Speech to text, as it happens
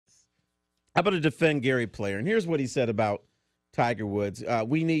I'm going to defend Gary Player. And here's what he said about Tiger Woods.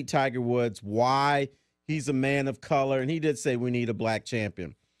 We need Tiger Woods. Why? He's a man of color. And he did say we need a black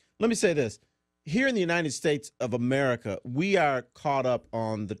champion. Let me say this. Here in the United States of America, we are caught up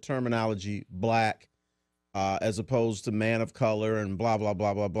on the terminology black as opposed to man of color and blah, blah,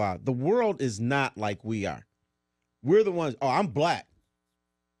 blah, blah, blah. The world is not like we are. We're the ones, I'm black.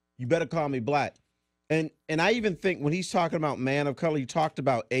 You better call me black. And I even think when he's talking about man of color, he talked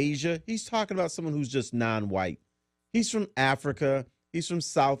about Asia. He's talking about someone who's just non-white. He's from Africa. He's from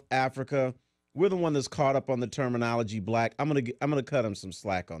South Africa. We're the one that's caught up on the terminology black. I'm gonna cut him some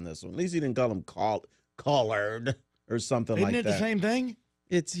slack on this one. At least he didn't call him colored or something like that. Isn't it the same thing?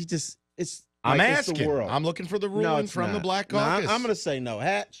 I'm like asking. The world. I'm looking for the ruling from the Black Caucus. No, I'm gonna say no.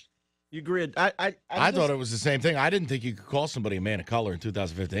 Hatch, you agreed. I thought it was the same thing. I didn't think you could call somebody a man of color in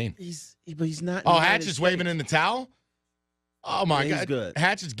 2015. But he's not. Oh, Hatchet's waving in the towel. Oh my God, good.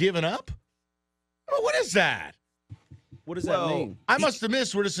 Hatchet's giving up. Oh, what is that? What does that mean? I must have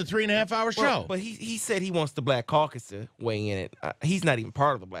missed. We're just a 3.5 hour show. But he said he wants the Black Caucus to weigh in it. He's not even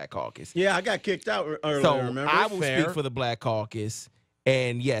part of the Black Caucus. Yeah, I got kicked out earlier. So remember? I will speak for the Black Caucus,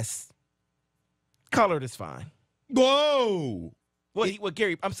 and yes, colored is fine. Whoa! What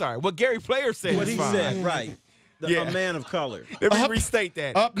Gary Player said. What is he fine. said, right? A man of color. Let me restate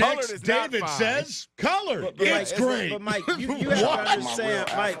that. Up Colored next, is not David fine. says colored. But it's great. But Mike, you have to understand.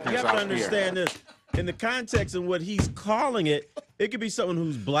 Mike, you have to understand this. In the context of what he's calling it, it could be someone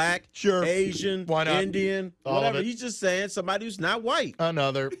who's black, Sure. Asian, Why not? Indian, All of whatever. it. He's just saying somebody who's not white.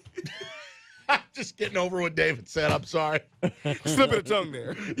 Another. Just getting over what David said. I'm sorry. Slip of the tongue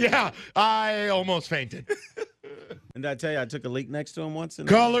there. Yeah, I almost fainted. And did I tell you I took a leak next to him once?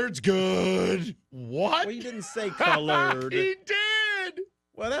 Colored's good. What? Well, you didn't say colored. He did.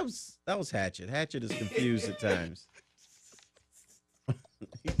 Well, that was Hatchet. Hatchet is confused at times.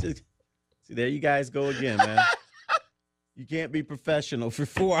 See, there you guys go again, man. You can't be professional for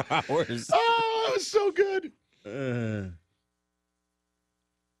 4 hours. Oh, that was so good.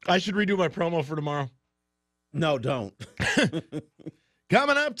 I should redo my promo for tomorrow. No, don't.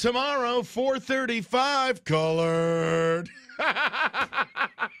 Coming up tomorrow, 4:35, colored.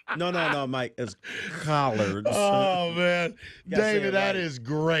 No, Mike. It's collared. Oh, man. You gotta say David, it that right. is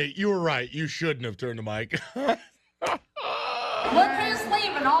great. You were right. You shouldn't have turned the mic. Look who's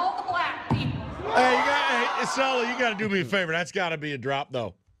leaving, all the black people. Hey, Sully, you got to do me a favor. That's got to be a drop,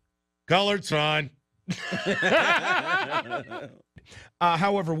 though. Colored's fine.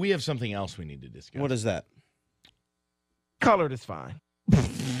 However, we have something else we need to discuss. What is that? Colored is fine.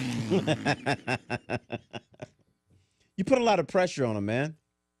 You put a lot of pressure on him, man.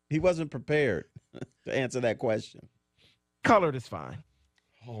 He wasn't prepared to answer that question. Colored is fine.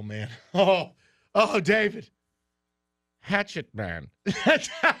 Oh, man. Oh, David. Hatchet man.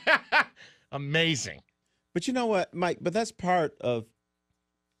 Amazing. But you know what, Mike? But that's part of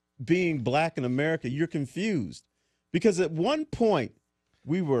being black in America. You're confused because at one point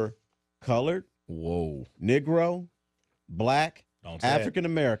we were colored, Negro, black, African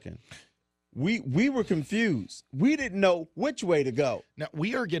American. We were confused. We didn't know which way to go. Now,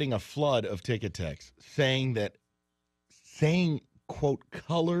 we are getting a flood of ticket texts saying, quote,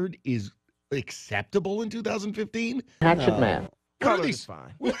 colored is acceptable in 2015? Hatchet man. Colored is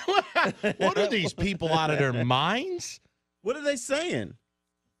fine. What are these people out of their minds? What are they saying?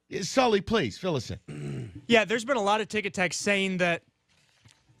 Sully, please, fill us in. Yeah, there's been a lot of ticket texts saying that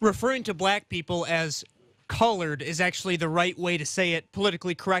referring to black people as colored is actually the right way to say it,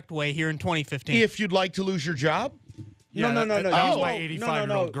 politically correct way here in 2015. If you'd like to lose your job? Yeah, No. That was my 85-year-old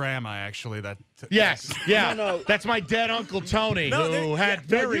no. grandma, actually. Yes, yeah. No. That's my dead Uncle Tony, who had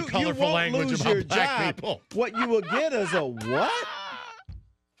very colorful won't language lose about your black job. people. What you will get is a what?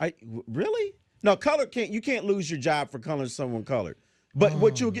 Really? No, you can't lose your job for coloring someone colored. But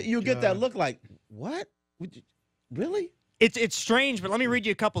what you'll get that look like, what? Really? It's strange, but let me read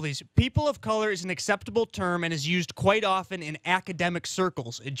you a couple of these. People of color is an acceptable term and is used quite often in academic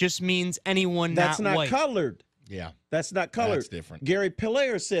circles. It just means anyone That's not white. colored. Yeah. That's not colored. That's different. Gary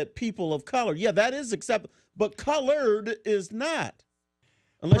Player said people of color. Yeah, that is acceptable. But colored is not.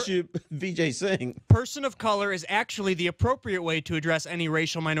 Unless you VJ Singh. Person of color is actually the appropriate way to address any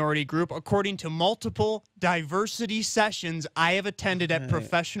racial minority group, according to multiple diversity sessions I have attended at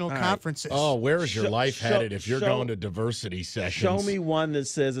professional conferences. Oh, where is your life headed if you're going to diversity sessions? Show me one that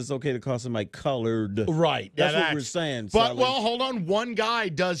says it's okay to call somebody colored. Right. That's what we're saying. But, Sully. well, hold on. One guy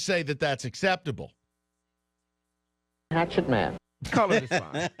does say that that's acceptable. Hatchet man. Colored is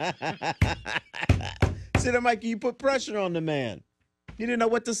fine. See that, Mike? You put pressure on the man. He didn't know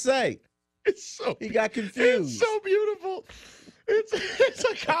what to say. It's so He got confused. It's so beautiful. It's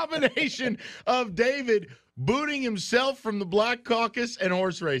a combination of David booting himself from the Black Caucus and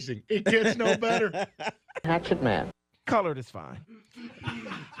horse racing. It gets no better. Hatchet Man. Colored is fine.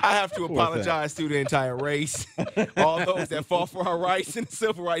 I have to apologize to the entire race. All those that fought for our rights in the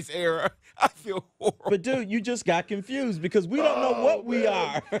civil rights era. I feel horrible. But, dude, you just got confused because we don't know what we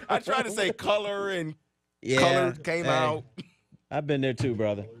are. I tried to say color and Yeah, color came out. I've been there too,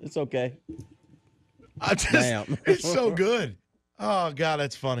 brother. It's okay. Damn. It's so good. Oh, God,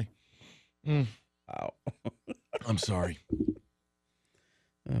 that's funny. Wow. I'm sorry.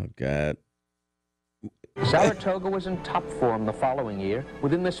 Oh, God. Saratoga was in top form the following year.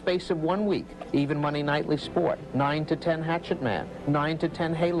 Within the space of 1 week, Even Money Nightly Sport, 9-10 Hatchet Man,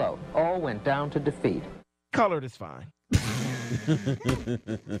 9-10 Halo, all went down to defeat. Colored is fine.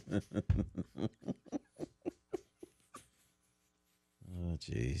 Oh,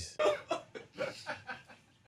 jeez.